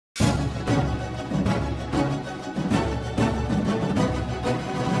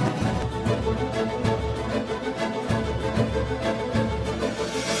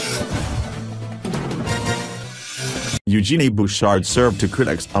Eugenie Bouchard served to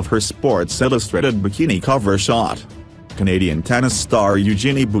critics of her Sports Illustrated bikini cover shot. Canadian tennis star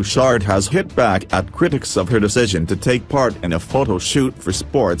Eugenie Bouchard has hit back at critics of her decision to take part in a photo shoot for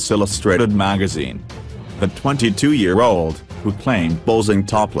Sports Illustrated magazine. The 22-year-old, who claimed posing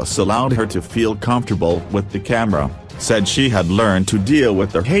topless allowed her to feel comfortable with the camera, said she had learned to deal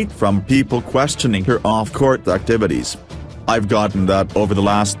with the hate from people questioning her off-court activities. "I've gotten that over the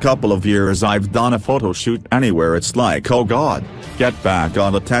last couple of years. I've done a photo shoot anywhere it's like, oh God, get back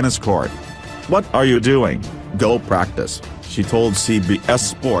on the tennis court. What are you doing? Go practice," she told CBS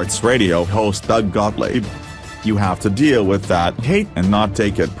Sports Radio host Doug Gottlieb. "You have to deal with that hate and not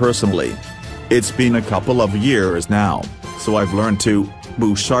take it personally. It's been a couple of years now, so I've learned to,"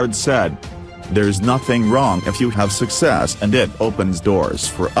 Bouchard said. "There's nothing wrong if you have success and it opens doors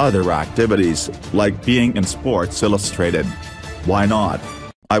for other activities, like being in Sports Illustrated. Why not?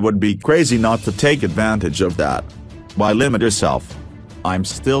 I would be crazy not to take advantage of that. Why limit yourself? I'm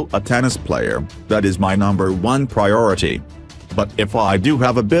still a tennis player, that is my #1 priority. But if I do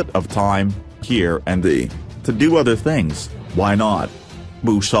have a bit of time, here and there, to do other things, why not?"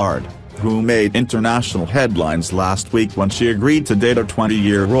 Bouchard, who made international headlines last week when she agreed to date a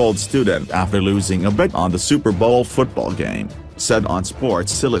 20-year-old student after losing a bet on the Super Bowl football game, said on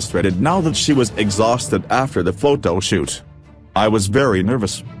Sports Illustrated now that she was exhausted after the photo shoot. "I was very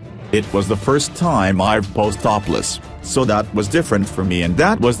nervous. It was the first time I've posed topless, so that was different for me, and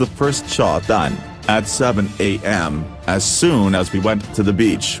that was the first shot done, at 7 a.m., as soon as we went to the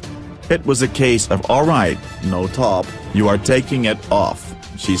beach. It was a case of alright, no top, you are taking it off,"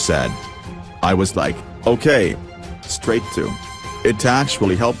 she said. "I was like, okay. Straight to. It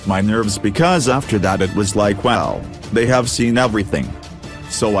actually helped my nerves because after that it was like, well, they have seen everything.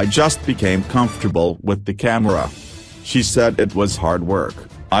 So I just became comfortable with the camera." She said it was hard work.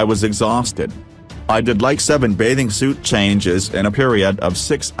 "I was exhausted. I did like 7 bathing suit changes in a period of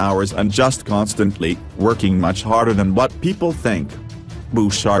 6 hours and just constantly working much harder than what people think."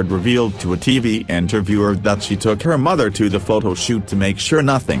 Bouchard revealed to a TV interviewer that she took her mother to the photo shoot to make sure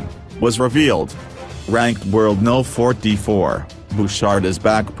nothing was revealed. Ranked world No. 44, Bouchard is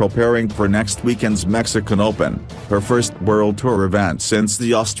back preparing for next weekend's Mexican Open, her first World Tour event since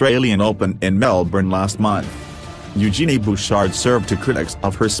the Australian Open in Melbourne last month. Eugenie Bouchard served to critics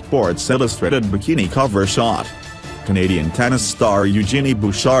of her Sports Illustrated bikini cover shot. Canadian tennis star Eugenie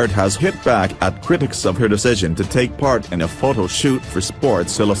Bouchard has hit back at critics of her decision to take part in a photo shoot for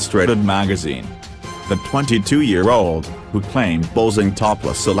Sports Illustrated magazine. The 22-year-old, who claimed posing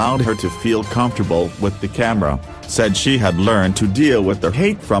topless allowed her to feel comfortable with the camera, said she had learned to deal with the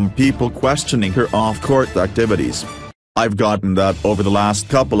hate from people questioning her off-court activities. "I've gotten that over the last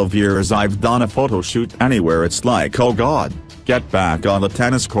couple of years. I've done a photo shoot anywhere it's like, oh God, get back on the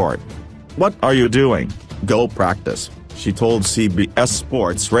tennis court. What are you doing? Go practice," she told CBS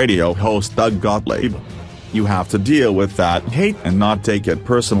Sports Radio host Doug Gottlieb. "You have to deal with that hate and not take it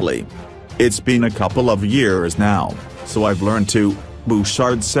personally. It's been a couple of years now, so I've learned to,"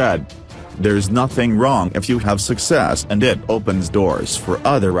 Bouchard said. "There's nothing wrong if you have success and it opens doors for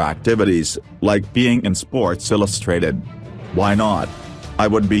other activities, like being in Sports Illustrated. Why not? I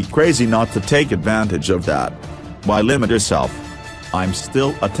would be crazy not to take advantage of that. Why limit yourself? I'm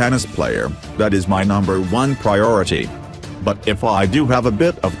still a tennis player, that is my #1 priority. But if I do have a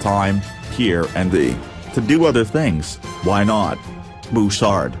bit of time, here and there, to do other things, why not?"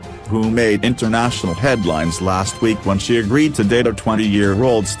 Bouchard, who made international headlines last week when she agreed to date a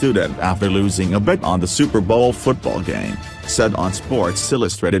 20-year-old student after losing a bet on the Super Bowl football game, said on Sports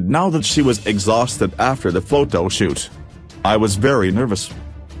Illustrated now that she was exhausted after the photo shoot. "I was very nervous.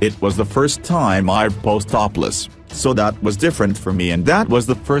 It was the first time I've posed topless, so that was different for me, and that was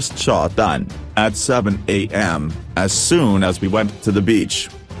the first shot done, at 7 a.m., as soon as we went to the beach.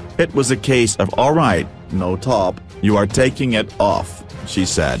 It was a case of alright, no top, you are taking it off," she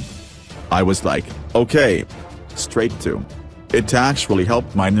said. "I was like, okay. Straight to. It actually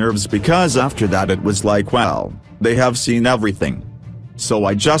helped my nerves because after that it was like, well, they have seen everything. So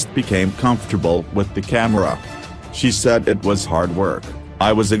I just became comfortable with the camera." She said it was hard work.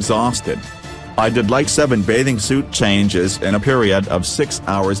 "I was exhausted. I did like 7 bathing suit changes in a period of 6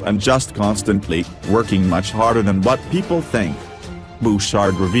 hours and just constantly working much harder than what people think."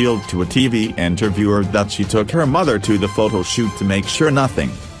 Bouchard revealed to a TV interviewer that she took her mother to the photo shoot to make sure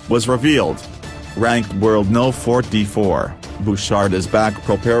nothing was revealed. Ranked world No. 44, Bouchard is back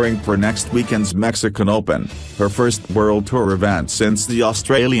preparing for next weekend's Mexican Open, her first World Tour event since the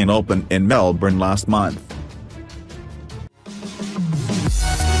Australian Open in Melbourne last month.